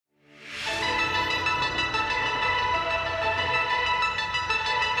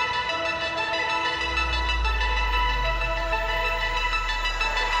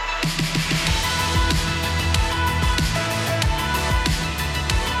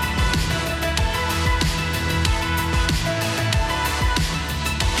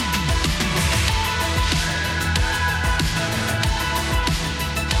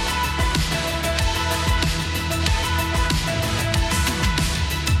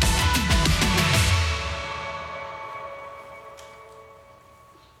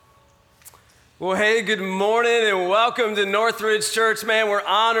Well, hey, good morning and welcome to Northridge Church, man. We're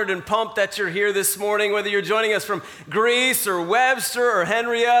honored and pumped that you're here this morning, whether you're joining us from Greece or Webster or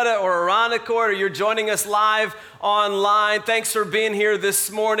Henrietta or Aronicourt, or you're joining us live online. Thanks for being here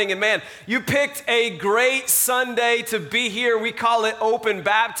this morning. And man, you picked a great Sunday to be here. We call it Open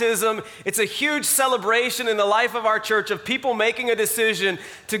Baptism. It's a huge celebration in the life of our church of people making a decision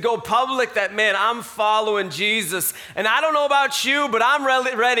to go public that, man, I'm following Jesus. And I don't know about you, but I'm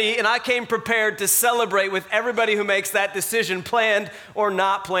ready and I came prepared to celebrate with everybody who makes that decision, planned or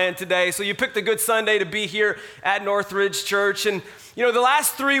not planned today. So you picked a good Sunday to be here at Northridge Church. And you know, the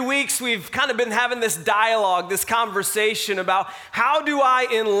last 3 weeks, we've kind of been having this dialogue, this conversation about how do I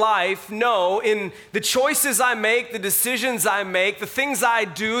in life know in the choices I make, the decisions I make, the things I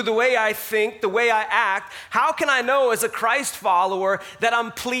do, the way I think, the way I act, how can I know as a Christ follower that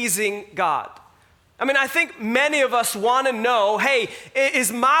I'm pleasing God? I mean, I think many of us want to know, hey,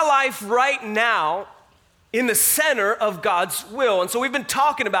 is my life right now in the center of God's will? And so we've been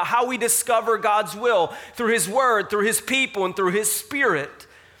talking about how we discover God's will through His Word, through His people, and through His Spirit.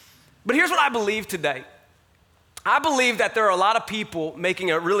 But here's what I believe today. I believe that there are a lot of people making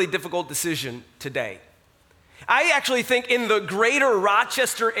a really difficult decision today. I actually think in the greater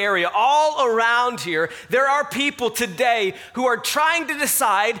Rochester area, all around here, there are people today who are trying to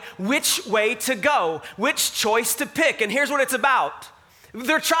decide which way to go, which choice to pick. And here's what it's about.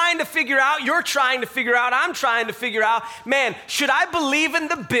 They're trying to figure out, you're trying to figure out, I'm trying to figure out, man, should I believe in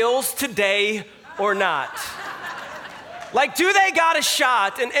the Bills today or not? Like, do they got a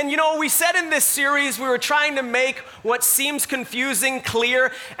shot? And you know, we said in this series, we were trying to make what seems confusing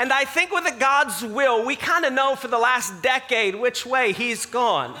clear. And I think with God's will, we kind of know for the last decade which way He's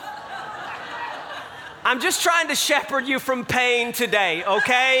gone. I'm just trying to shepherd you from pain today,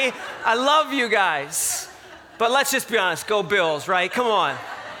 okay? I love you guys. But let's just be honest, go Bills, right? Come on.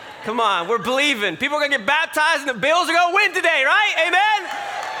 Come on, we're believing. People are gonna get baptized and the Bills are gonna win today, right? Amen?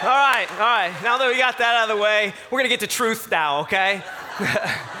 All right. Now that we got that out of the way, we're gonna get to truth now, okay?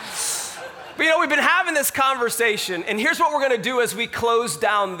 But you know, we've been having this conversation, and here's what we're gonna do as we close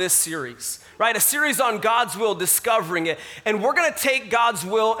down this series, right? A series on God's will, discovering it. And we're gonna take God's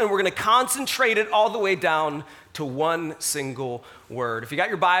will and we're gonna concentrate it all the way down to one single word. If you got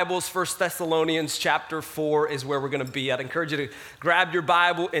your Bibles, 1 Thessalonians chapter 4 is where we're going to be. I'd encourage you to grab your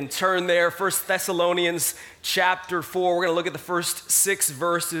Bible and turn there. 1 Thessalonians chapter 4. We're going to look at the first 6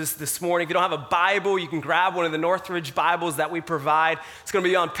 verses this morning. If you don't have a Bible, you can grab one of the Northridge Bibles that we provide. It's going to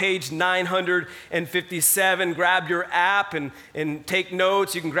be on page 957. Grab your app and take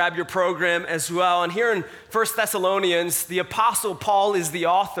notes. You can grab your program as well. And here in 1 Thessalonians, the Apostle Paul is the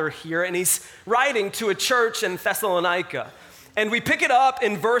author here, and he's writing to a church in Thessalonica. And we pick it up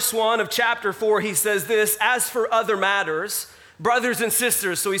in verse 1 of chapter 4. He says this, as for other matters, brothers and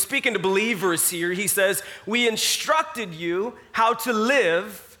sisters, so he's speaking to believers here. He says, we instructed you how to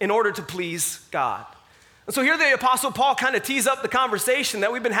live in order to please God. And so here the Apostle Paul kind of tees up the conversation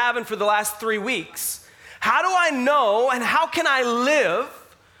that we've been having for the last 3 weeks. How do I know and how can I live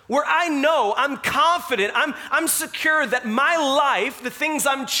where I know, I'm confident, I'm secure that my life, the things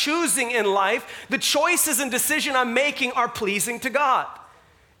I'm choosing in life, the choices and decision I'm making are pleasing to God?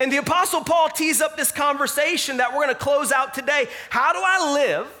 And the Apostle Paul tees up this conversation that we're going to close out today. How do I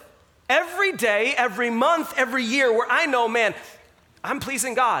live every day, every month, every year where I know, man, I'm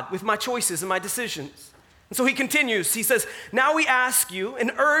pleasing God with my choices and my decisions? And so he continues, he says, now we ask you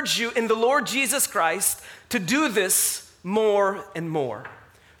and urge you in the Lord Jesus Christ to do this more and more.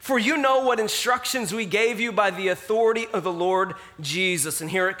 For you know what instructions we gave you by the authority of the Lord Jesus. And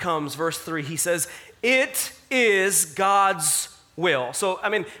here it comes, verse 3. He says, it is God's will. So, I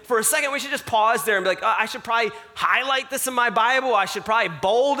mean, for a second, we should just pause there and be like, I should probably highlight this in my Bible. I should probably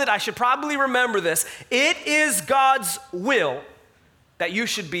bold it. I should probably remember this. It is God's will that you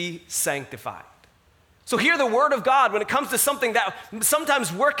should be sanctified. So here the Word of God, when it comes to something that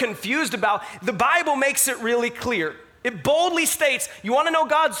sometimes we're confused about, the Bible makes it really clear. It boldly states, you want to know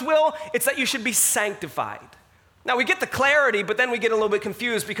God's will? It's that you should be sanctified. Now, we get the clarity, but then we get a little bit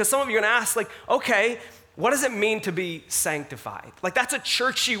confused because some of you are going to ask, like, okay, what does it mean to be sanctified? Like, that's a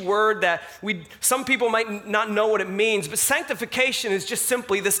churchy word that some people might not know what it means, but sanctification is just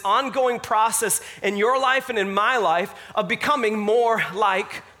simply this ongoing process in your life and in my life of becoming more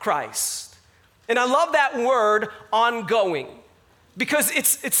like Christ. And I love that word, ongoing. Because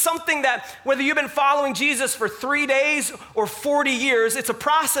it's something that, whether you've been following Jesus for 3 days or 40 years, it's a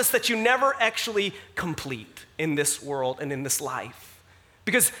process that you never actually complete in this world and in this life.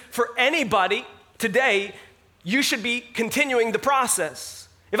 Because for anybody today, you should be continuing the process.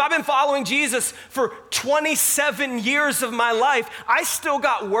 If I've been following Jesus for 27 years of my life, I still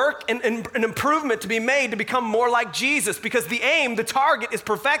got work and improvement to be made to become more like Jesus, because the aim, the target is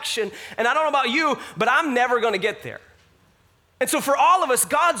perfection. And I don't know about you, but I'm never going to get there. And so for all of us,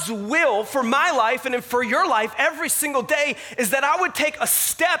 God's will for my life and for your life every single day is that I would take a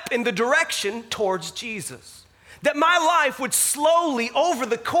step in the direction towards Jesus. That my life would slowly, over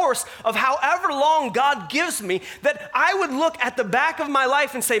the course of however long God gives me, that I would look at the back of my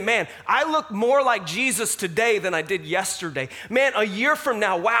life and say, man, I look more like Jesus today than I did yesterday. Man, a year from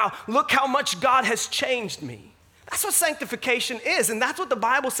now, wow, look how much God has changed me. That's what sanctification is, and that's what the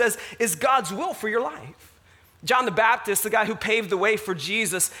Bible says is God's will for your life. John the Baptist, the guy who paved the way for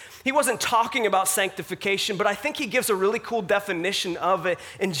Jesus, he wasn't talking about sanctification, but I think he gives a really cool definition of it.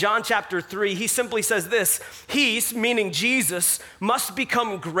 In John chapter 3, he simply says this: he, meaning Jesus, must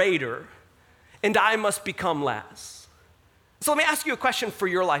become greater, and I must become less. So let me ask you a question for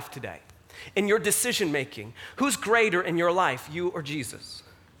your life today. In your decision making, who's greater in your life, you or Jesus?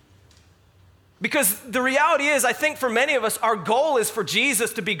 Because the reality is, I think for many of us, our goal is for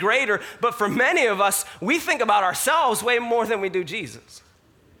Jesus to be greater, but for many of us, we think about ourselves way more than we do Jesus.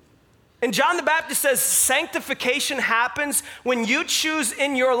 And John the Baptist says sanctification happens when you choose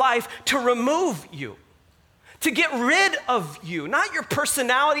in your life to remove you, to get rid of you, not your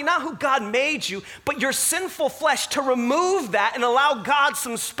personality, not who God made you, but your sinful flesh, to remove that and allow God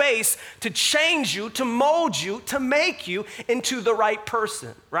some space to change you, to mold you, to make you into the right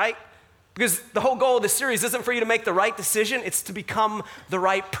person, right? Because the whole goal of this series isn't for you to make the right decision, it's to become the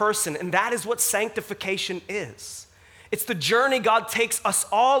right person. And that is what sanctification is. It's the journey God takes us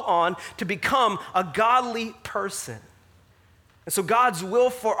all on to become a godly person. And so God's will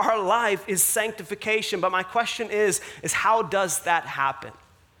for our life is sanctification. But my question is how does that happen?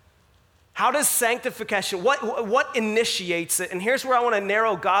 How does sanctification, what initiates it? And here's where I want to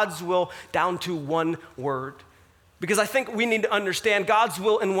narrow God's will down to one word. Because I think we need to understand God's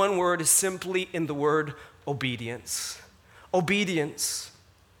will in one word is simply in the word obedience. Obedience.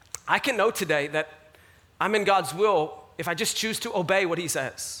 I can know today that I'm in God's will if I just choose to obey what he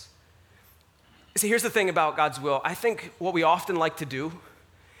says. See, here's the thing about God's will. I think what we often like to do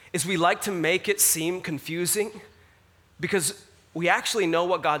is we like to make it seem confusing because we actually know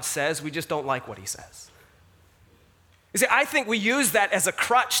what God says, we just don't like what he says. You see, I think we use that as a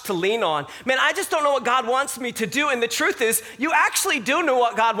crutch to lean on. Man, I just don't know what God wants me to do. And the truth is, you actually do know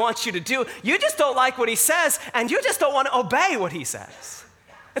what God wants you to do. You just don't like what he says, and you just don't want to obey what he says.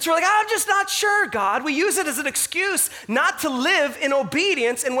 And so we're like, I'm just not sure, God. We use it as an excuse not to live in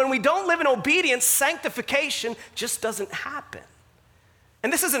obedience. And when we don't live in obedience, sanctification just doesn't happen.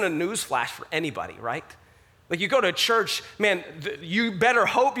 And this isn't a news flash for anybody, right? Like you go to a church, man, you better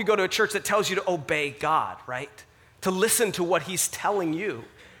hope you go to a church that tells you to obey God, right? To listen to what he's telling you.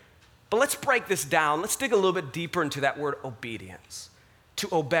 But let's break this down. Let's dig a little bit deeper into that word obedience. To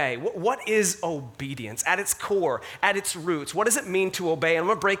obey. What is obedience at its core, at its roots? What does it mean to obey? And I'm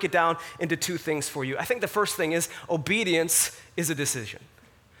gonna break it down into two things for you. I think the first thing is obedience is a decision.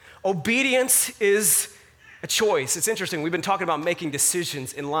 Obedience is a choice. It's interesting. We've been talking about making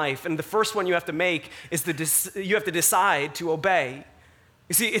decisions in life. And the first one you have to make is you have to decide to obey.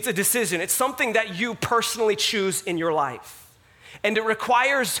 You see, it's a decision. It's something that you personally choose in your life. And it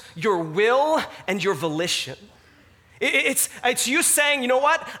requires your will and your volition. It's you saying, you know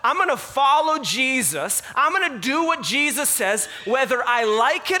what? I'm gonna follow Jesus. I'm gonna do what Jesus says, whether I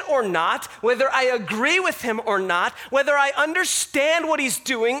like it or not, whether I agree with him or not, whether I understand what he's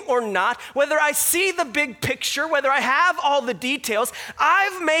doing or not, whether I see the big picture, whether I have all the details.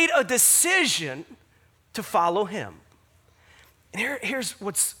 I've made a decision to follow him. And here's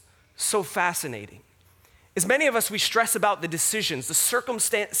what's so fascinating, is many of us, we stress about the decisions, the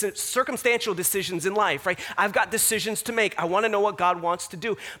circumstantial decisions in life, right? I've got decisions to make. I want to know what God wants to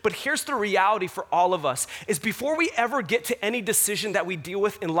do. But here's the reality for all of us, is before we ever get to any decision that we deal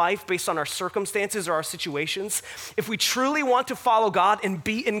with in life based on our circumstances or our situations, if we truly want to follow God and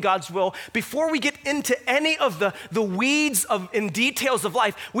be in God's will, before we get into any of the weeds and details of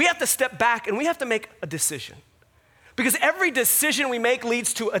life, we have to step back and we have to make a decision. Because every decision we make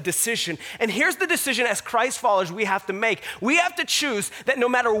leads to a decision. And here's the decision as Christ followers we have to make. We have to choose that no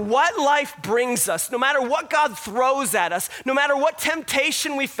matter what life brings us, no matter what God throws at us, no matter what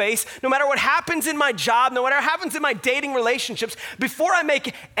temptation we face, no matter what happens in my job, no matter what happens in my dating relationships, before I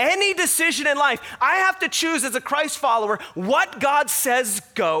make any decision in life, I have to choose as a Christ follower what God says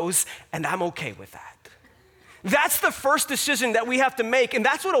goes, and I'm okay with that. That's the first decision that we have to make, and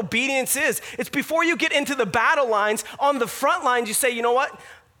that's what obedience is. It's before you get into the battle lines, on the front lines, you say, you know what,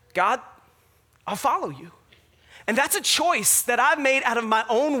 God, I'll follow you. And that's a choice that I've made out of my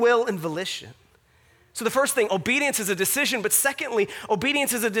own will and volition. So the first thing, obedience is a decision, but secondly,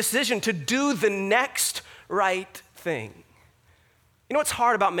 obedience is a decision to do the next right thing. You know what's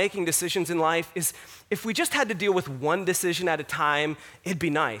hard about making decisions in life is if we just had to deal with one decision at a time, it'd be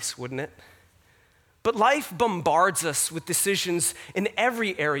nice, wouldn't it? But life bombards us with decisions in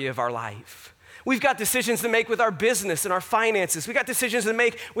every area of our life. We've got decisions to make with our business and our finances. We've got decisions to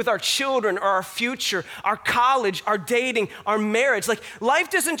make with our children or our future, our college, our dating, our marriage. Like life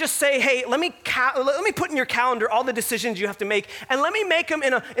doesn't just say, hey, let me put in your calendar all the decisions you have to make and let me make them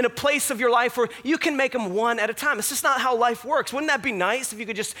in a place of your life where you can make them one at a time. It's just not how life works. Wouldn't that be nice if you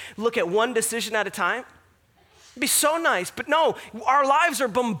could just look at one decision at a time? It'd be so nice. But no, our lives are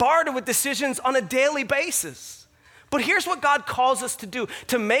bombarded with decisions on a daily basis. But here's what God calls us to do,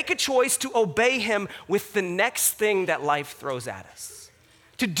 to make a choice to obey him with the next thing that life throws at us.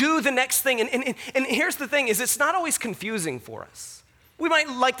 To do the next thing. And here's the thing, is it's not always confusing for us. We might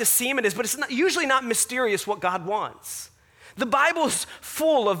like to seem it is, but it's usually not mysterious what God wants. The Bible's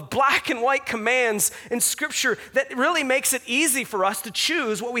full of black and white commands in Scripture that really makes it easy for us to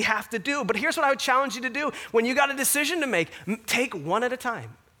choose what we have to do. But here's what I would challenge you to do. When you got a decision to make, take one at a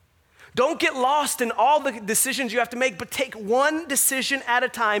time. Don't get lost in all the decisions you have to make, but take one decision at a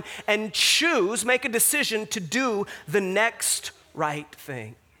time and make a decision to do the next right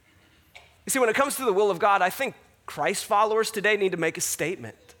thing. You see, when it comes to the will of God, I think Christ followers today need to make a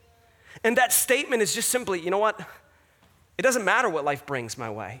statement. And that statement is just simply, you know what? It doesn't matter what life brings my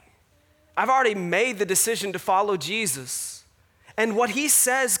way. I've already made the decision to follow Jesus. And what he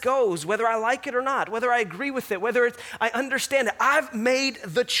says goes, whether I like it or not, whether I agree with it, whether I understand it. I've made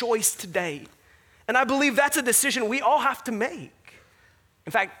the choice today. And I believe that's a decision we all have to make.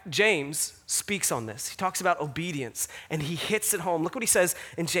 In fact, James speaks on this. He talks about obedience and he hits it home. Look what he says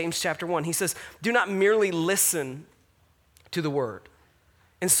in James chapter 1. He says, do not merely listen to the word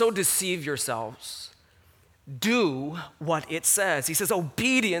and so deceive yourselves. Do what it says. He says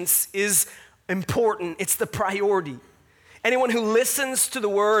obedience is important. It's the priority. Anyone who listens to the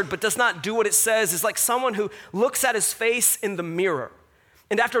word but does not do what it says is like someone who looks at his face in the mirror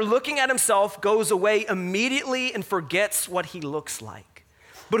and after looking at himself goes away immediately and forgets what he looks like.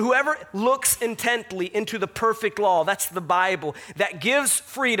 But whoever looks intently into the perfect law, that's the Bible, that gives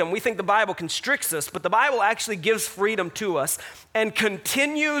freedom. We think the Bible constricts us, but the Bible actually gives freedom to us and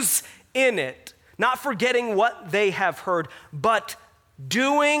continues in it, not forgetting what they have heard, but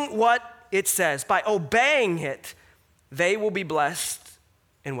doing what it says. By obeying it, they will be blessed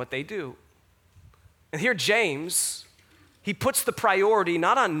in what they do. And here James, he puts the priority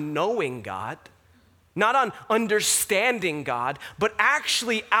not on knowing God, not on understanding God, but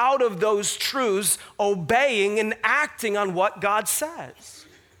actually out of those truths, obeying and acting on what God says.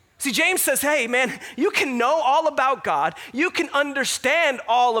 See, James says, hey, man, you can know all about God. You can understand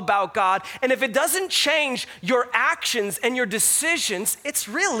all about God. And if it doesn't change your actions and your decisions, it's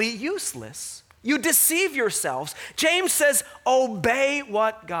really useless. You deceive yourselves. James says, obey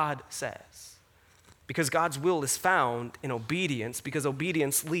what God says. Because God's will is found in obedience, because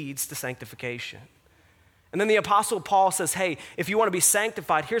obedience leads to sanctification. And then the Apostle Paul says, hey, if you want to be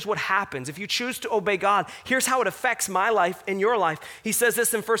sanctified, here's what happens. If you choose to obey God, here's how it affects my life and your life. He says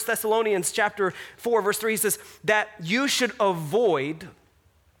this in 1 Thessalonians chapter 4, verse 3. He says that you should avoid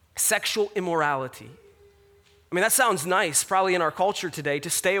sexual immorality. I mean, that sounds nice, probably in our culture today, to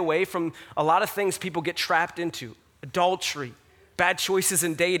stay away from a lot of things people get trapped into. Adultery, bad choices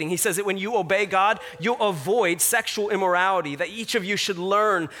in dating. He says that when you obey God, you'll avoid sexual immorality, that each of you should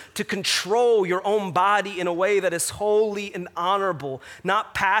learn to control your own body in a way that is holy and honorable,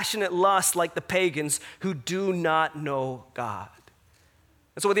 not passionate lust like the pagans who do not know God.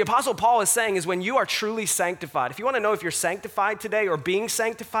 And so what the Apostle Paul is saying is when you are truly sanctified, if you want to know if you're sanctified today or being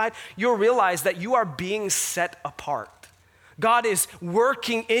sanctified, you'll realize that you are being set apart. God is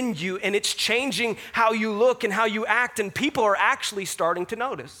working in you and it's changing how you look and how you act, and people are actually starting to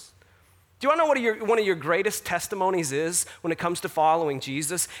notice. Do you want to know what one of your greatest testimonies is when it comes to following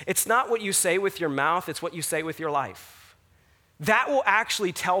Jesus? It's not what you say with your mouth, it's what you say with your life. That will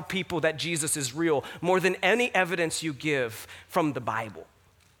actually tell people that Jesus is real more than any evidence you give from the Bible.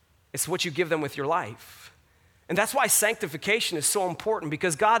 It's what you give them with your life. And that's why sanctification is so important,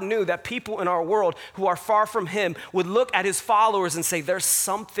 because God knew that people in our world who are far from him would look at his followers and say, there's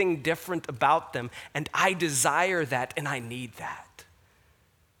something different about them, and I desire that, and I need that.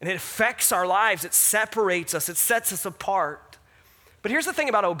 And it affects our lives. It separates us. It sets us apart. But here's the thing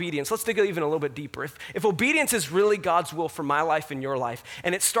about obedience. Let's dig even a little bit deeper. If obedience is really God's will for my life and your life,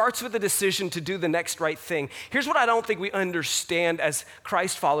 and it starts with a decision to do the next right thing, here's what I don't think we understand as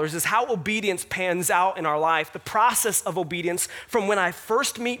Christ followers is how obedience pans out in our life, the process of obedience from when I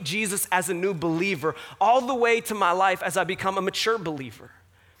first meet Jesus as a new believer all the way to my life as I become a mature believer.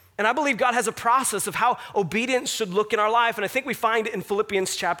 And I believe God has a process of how obedience should look in our life. And I think we find it in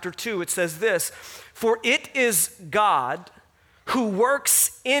Philippians chapter 2. It says this, "For it is God who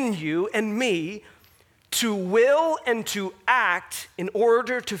works in you and me to will and to act in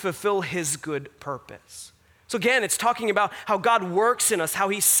order to fulfill his good purpose." So again, it's talking about how God works in us, how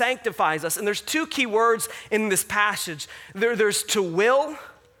he sanctifies us. And there's two key words in this passage. There's to will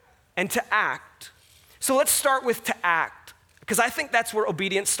and to act. So let's start with to act, because I think that's where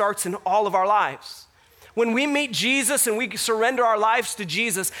obedience starts in all of our lives. When we meet Jesus and we surrender our lives to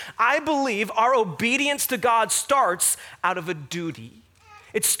Jesus, I believe our obedience to God starts out of a duty.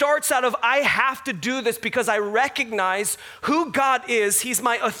 It starts out of, I have to do this because I recognize who God is. He's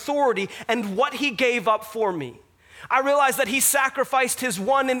my authority and what he gave up for me. I realize that he sacrificed his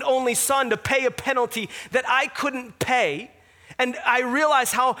one and only son to pay a penalty that I couldn't pay. And I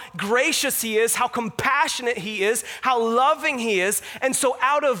realize how gracious he is, how compassionate he is, how loving he is. And so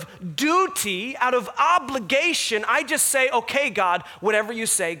out of duty, out of obligation, I just say, okay, God, whatever you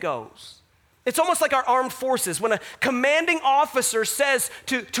say goes. It's almost like our armed forces. When a commanding officer says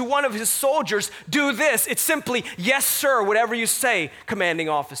to one of his soldiers, do this, it's simply, yes, sir, whatever you say, commanding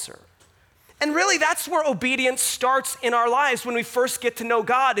officer. And really that's where obedience starts in our lives when we first get to know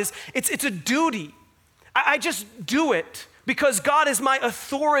God. It's a duty. I just do it. Because God is my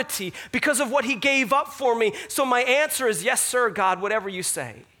authority, because of what he gave up for me. So my answer is, yes, sir, God, whatever you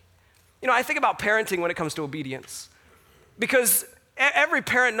say. You know, I think about parenting when it comes to obedience. Because every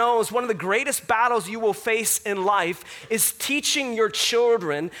parent knows one of the greatest battles you will face in life is teaching your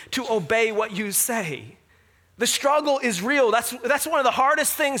children to obey what you say. The struggle is real. That's one of the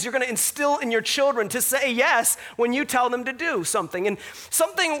hardest things you're going to instill in your children, to say yes when you tell them to do something. And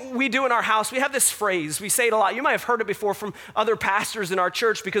something we do in our house, we have this phrase. We say it a lot. You might have heard it before from other pastors in our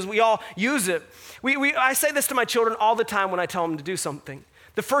church because we all use it. I say this to my children all the time when I tell them to do something.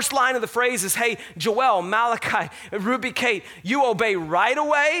 The first line of the phrase is, hey, Joel, Malachi, Ruby, Kate, you obey right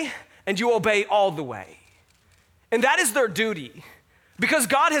away and you obey all the way. And that is their duty. Because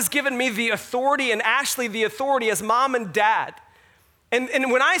God has given me the authority and Ashley the authority as mom and dad.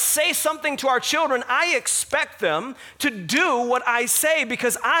 And when I say something to our children, I expect them to do what I say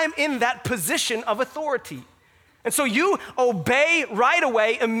because I'm in that position of authority. And so you obey right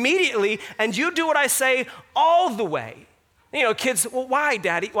away, immediately, and you do what I say all the way. You know, kids, well, why,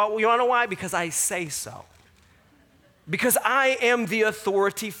 Daddy? Well, you wanna know why? Because I say so. Because I am the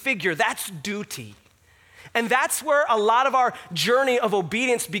authority figure. That's duty. And that's where a lot of our journey of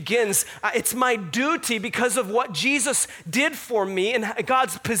obedience begins. It's my duty because of what Jesus did for me and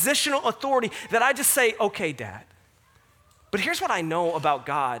God's positional authority that I just say, okay, Dad. But here's what I know about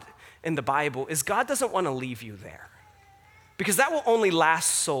God in the Bible is God doesn't want to leave you there because that will only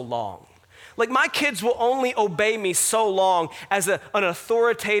last so long. Like my kids will only obey me so long as an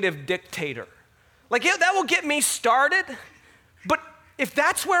authoritative dictator. Like yeah, that will get me started, but if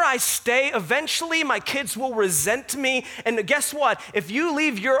that's where I stay, eventually my kids will resent me. And guess what? If you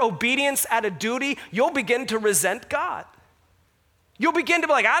leave your obedience at a duty, you'll begin to resent God. You'll begin to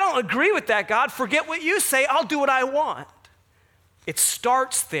be like, I don't agree with that, God. Forget what you say. I'll do what I want. It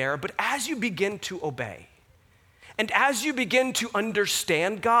starts there, but as you begin to obey, and as you begin to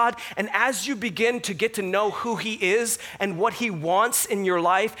understand God, and as you begin to get to know who he is and what he wants in your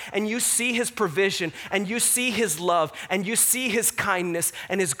life, and you see his provision, and you see his love, and you see his kindness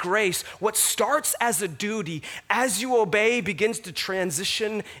and his grace, what starts as a duty, as you obey, begins to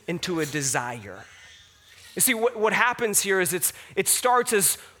transition into a desire. You see, what happens here is it starts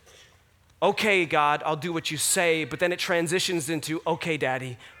as, okay, God, I'll do what you say, but then it transitions into, okay,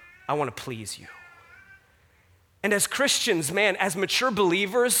 Daddy, I want to please you. And as Christians, man, as mature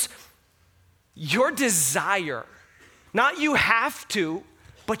believers, your desire, not you have to,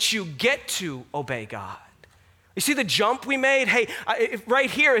 but you get to obey God. You see the jump we made? Hey, right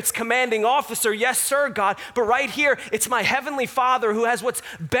here, it's commanding officer, yes, sir, God. But right here, it's my heavenly Father who has what's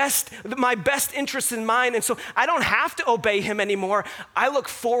best, my best interest in mind. And so I don't have to obey him anymore. I look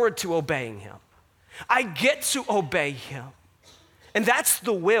forward to obeying him. I get to obey him. And that's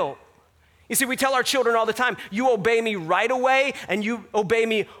the will. You see, we tell our children all the time, you obey me right away and you obey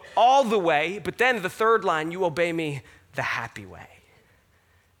me all the way, but then the third line, you obey me the happy way.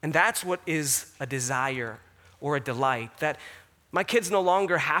 And that's what is a desire or a delight, that My kids no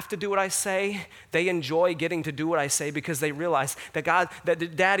longer have to do what I say. They enjoy getting to do what I say because they realize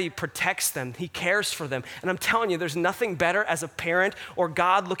that Daddy protects them. He cares for them. And I'm telling you, there's nothing better as a parent or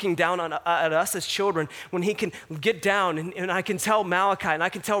God looking down at us as children when he can get down and I can tell Malachi and I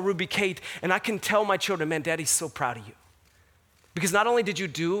can tell Ruby Kate and I can tell my children, man, Daddy's so proud of you. Because not only did you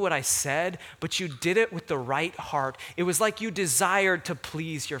do what I said, but you did it with the right heart. It was like you desired to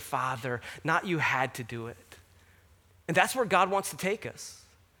please your Father, not you had to do it. And that's where God wants to take us.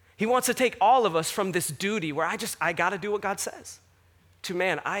 He wants to take all of us from this duty where I got to do what God says to,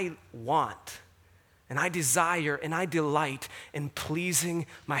 man, I want and I desire and I delight in pleasing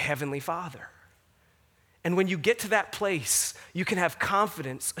my Heavenly Father. And when you get to that place, you can have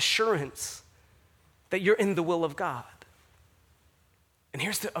confidence, assurance that you're in the will of God. And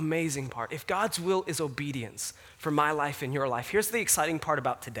here's the amazing part. If God's will is obedience for my life and your life, here's the exciting part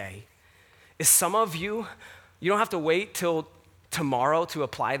about today, is some of you, you don't have to wait till tomorrow to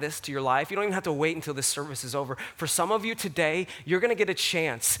apply this to your life. You don't even have to wait until this service is over. For some of you today, you're gonna get a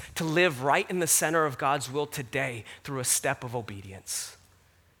chance to live right in the center of God's will today through a step of obedience.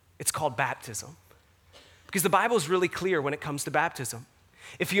 It's called baptism. Because the Bible is really clear when it comes to baptism.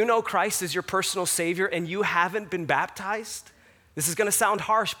 If you know Christ as your personal Savior and you haven't been baptized, this is gonna sound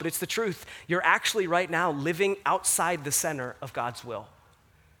harsh, but it's the truth. You're actually right now living outside the center of God's will.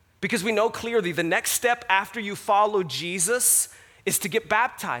 Because we know clearly the next step after you follow Jesus is to get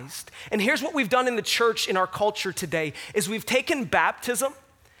baptized. And here's what we've done in the church in our culture today is we've taken baptism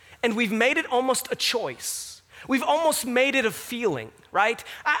and we've made it almost a choice. We've almost made it a feeling, right?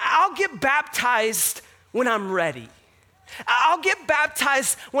 I'll get baptized when I'm ready. I'll get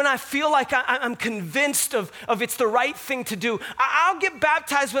baptized when I feel like I'm convinced of it's the right thing to do. I'll get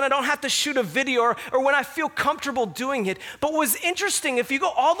baptized when I don't have to shoot a video or when I feel comfortable doing it. But what was interesting, if you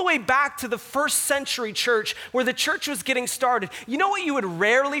go all the way back to the first century church where the church was getting started, you know what you would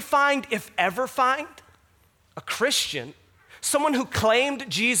rarely find, if ever find? A Christian, someone who claimed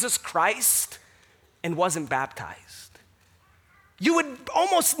Jesus Christ and wasn't baptized. You would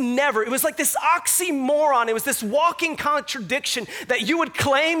almost never, it was like this oxymoron, it was this walking contradiction that you would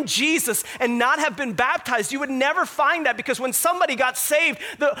claim Jesus and not have been baptized. You would never find that because when somebody got saved,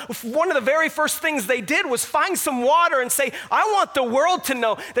 one of the very first things they did was find some water and say, I want the world to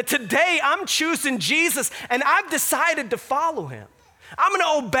know that today I'm choosing Jesus and I've decided to follow him. I'm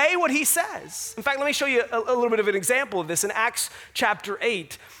gonna obey what he says. In fact, let me show you a little bit of an example of this. In Acts chapter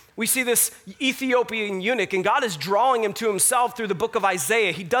 8, we see this Ethiopian eunuch, and God is drawing him to himself through the book of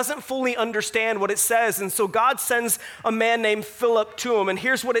Isaiah. He doesn't fully understand what it says, and so God sends a man named Philip to him. And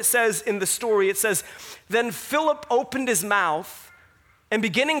here's what it says in the story. It says, then Philip opened his mouth, and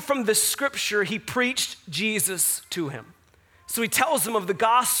beginning from the scripture, he preached Jesus to him. So he tells him of the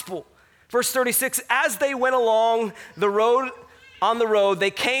gospel. Verse 36, as they went along on the road,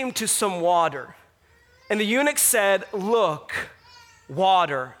 they came to some water. And the eunuch said, look,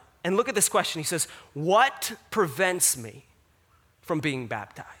 water. And look at this question. He says, what prevents me from being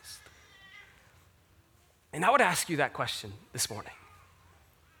baptized? And I would ask you that question this morning.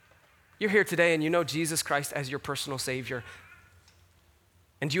 You're here today and you know Jesus Christ as your personal Savior,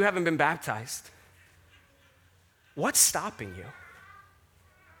 and you haven't been baptized. What's stopping you?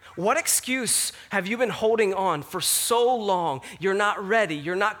 What excuse have you been holding on for so long? You're not ready,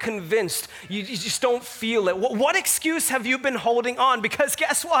 you're not convinced, you just don't feel it. What excuse have you been holding on? Because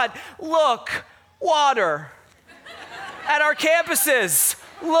guess what? Look, water. At our campuses,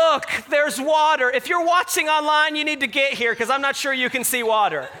 look, there's water. If you're watching online, you need to get here because I'm not sure you can see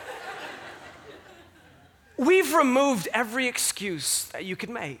water. We've removed every excuse that you could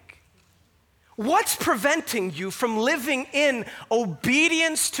make. What's preventing you from living in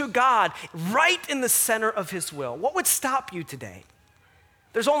obedience to God right in the center of his will? What would stop you today?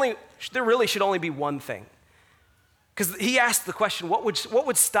 There really should only be one thing. Because he asked the question, what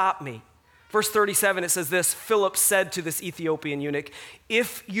would stop me? Verse 37, it says this, Philip said to this Ethiopian eunuch,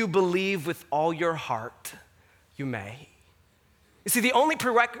 if you believe with all your heart, you may. You see, the only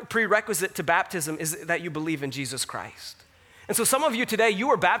prerequisite to baptism is that you believe in Jesus Christ. And so some of you today, you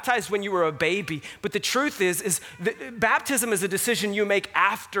were baptized when you were a baby, but the truth is that baptism is a decision you make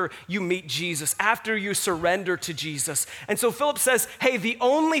after you meet Jesus, after you surrender to Jesus. And so Philip says, hey, the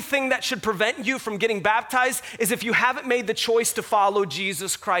only thing that should prevent you from getting baptized is if you haven't made the choice to follow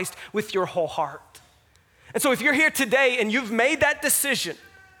Jesus Christ with your whole heart. And so if you're here today and you've made that decision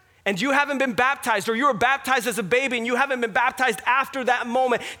and you haven't been baptized, or you were baptized as a baby and you haven't been baptized after that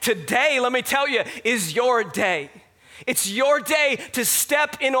moment, today, let me tell you, is your day. It's your day to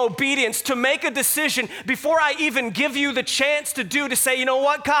step in obedience, to make a decision before I even give you the chance to say, you know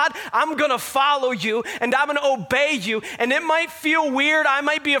what, God, I'm gonna follow you and I'm gonna obey you. And it might feel weird. I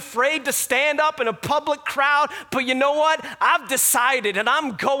might be afraid to stand up in a public crowd, but you know what? I've decided and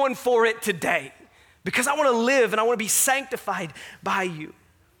I'm going for it today because I wanna live and I wanna be sanctified by you.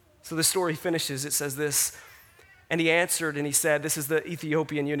 So the story finishes, it says this, and he answered and he said, this is the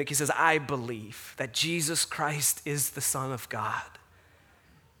Ethiopian eunuch, he says, I believe that Jesus Christ is the Son of God.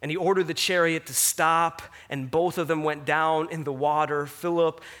 And he ordered the chariot to stop, and both of them went down in the water,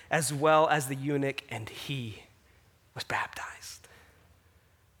 Philip as well as the eunuch, and he was baptized.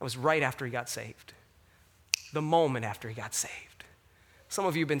 That was right after he got saved, the moment after he got saved. Some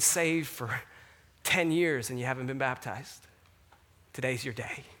of you have been saved for 10 years and you haven't been baptized. Today's your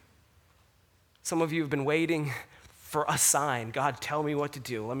day. Some of you have been waiting for a sign. God, tell me what to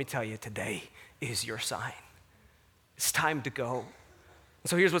do. Let me tell you, today is your sign. It's time to go.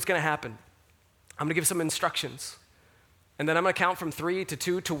 So here's what's gonna happen. I'm gonna give some instructions. And then I'm gonna count from 3 to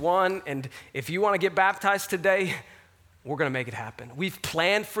 2 to 1. And if you wanna get baptized today, we're gonna make it happen. We've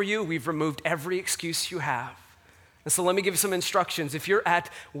planned for you. We've removed every excuse you have. And so let me give you some instructions. If you're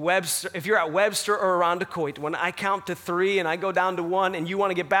at Webster or Irondequoit, when I count to 3 and I go down to 1 and you want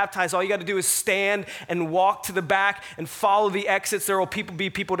to get baptized, all you got to do is stand and walk to the back and follow the exits. There will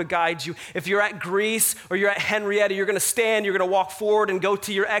be people to guide you. If you're at Greece or you're at Henrietta, you're going to stand, you're going to walk forward and go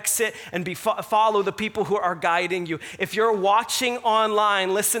to your exit and follow the people who are guiding you. If you're watching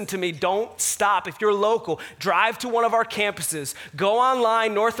online, listen to me, don't stop. If you're local, drive to one of our campuses. Go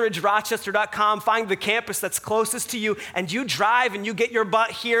online, northridgerochester.com, find the campus that's closest to you, and you drive and you get your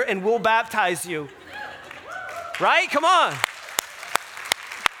butt here and we'll baptize you. Right? Come on.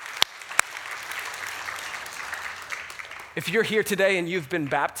 If you're here today and you've been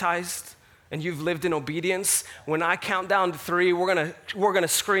baptized and you've lived in obedience, when I count down to 3, we're gonna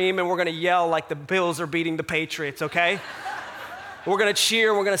scream and we're gonna yell like the Bills are beating the Patriots, okay? We're gonna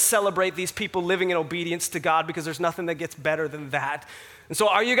cheer, we're gonna celebrate these people living in obedience to God because there's nothing that gets better than that. And so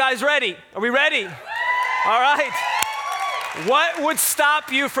are you guys ready? Are we ready? All right. What would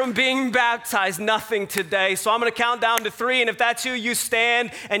stop you from being baptized? Nothing today. So I'm going to count down to 3, and if that's you stand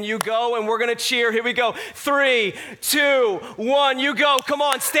and you go, and we're going to cheer. Here we go. 3, 2, 1. You go. Come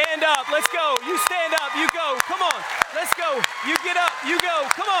on, stand up. Let's go. You stand up. You go. Come on. Let's go. You get up. You go.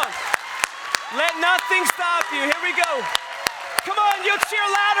 Come on. Let nothing stop you. Here we go. Come on. You'll cheer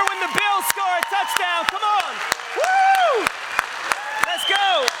louder when the Bills score a touchdown. Come on. Woo! Let's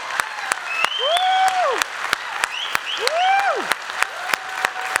go. Woo! Woo!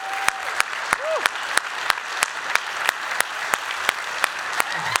 Woo!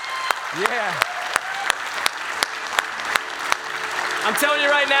 Yeah. I'm telling you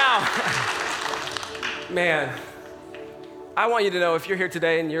right now, man, I want you to know if you're here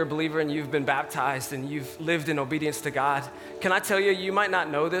today and you're a believer and you've been baptized and you've lived in obedience to God, can I tell you, you might not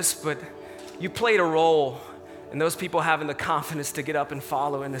know this, but you played a role in those people having the confidence to get up and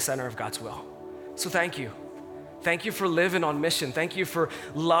follow in the center of God's will. So thank you. Thank you for living on mission. Thank you for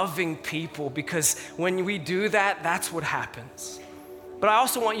loving people, because when we do that, that's what happens. But I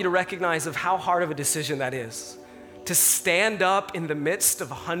also want you to recognize of how hard of a decision that is. To stand up in the midst of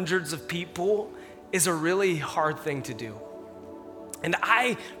hundreds of people is a really hard thing to do. And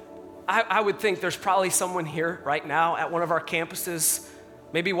I would think there's probably someone here right now at one of our campuses,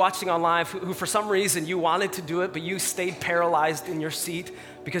 maybe watching online, who for some reason you wanted to do it, but you stayed paralyzed in your seat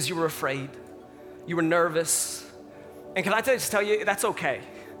because you were afraid. You were nervous. And can I just tell you, that's okay.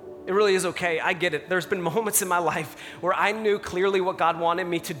 It really is okay. I get it. There's been moments in my life where I knew clearly what God wanted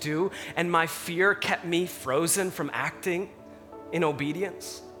me to do, and my fear kept me frozen from acting in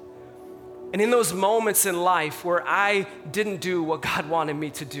obedience. And in those moments in life where I didn't do what God wanted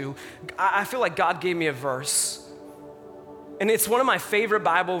me to do, I feel like God gave me a verse. And it's one of my favorite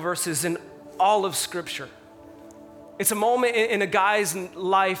Bible verses in all of Scripture. It's a moment in a guy's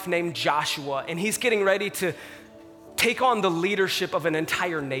life named Joshua, and he's getting ready to take on the leadership of an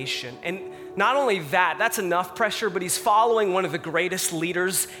entire nation. And not only that, that's enough pressure, but he's following one of the greatest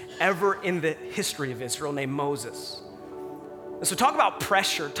leaders ever in the history of Israel named Moses. And so talk about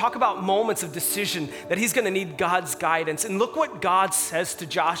pressure, talk about moments of decision that he's gonna need God's guidance. And look what God says to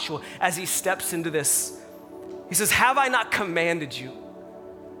Joshua as he steps into this. He says, have I not commanded you?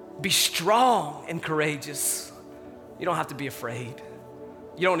 Be strong and courageous. You don't have to be afraid.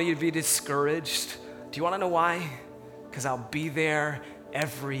 You don't need to be discouraged. Do you wanna know why? Because I'll be there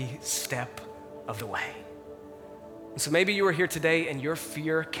every step of the way. And so maybe you were here today and your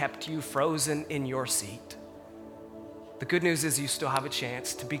fear kept you frozen in your seat. The good news is you still have a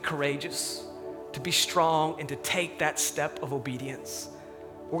chance to be courageous, to be strong, and to take that step of obedience.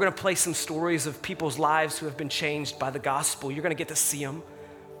 We're gonna play some stories of people's lives who have been changed by the gospel. You're gonna get to see them.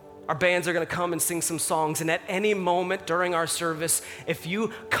 Our bands are gonna come and sing some songs, and at any moment during our service, if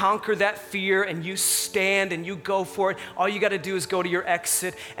you conquer that fear and you stand and you go for it, all you gotta do is go to your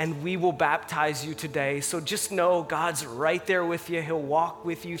exit and we will baptize you today. So just know God's right there with you. He'll walk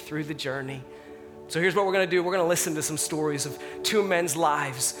with you through the journey. So here's what we're gonna do. We're gonna listen to some stories of two men's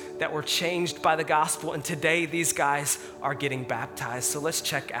lives that were changed by the gospel, and today these guys are getting baptized. So let's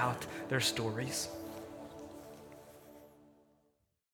check out their stories.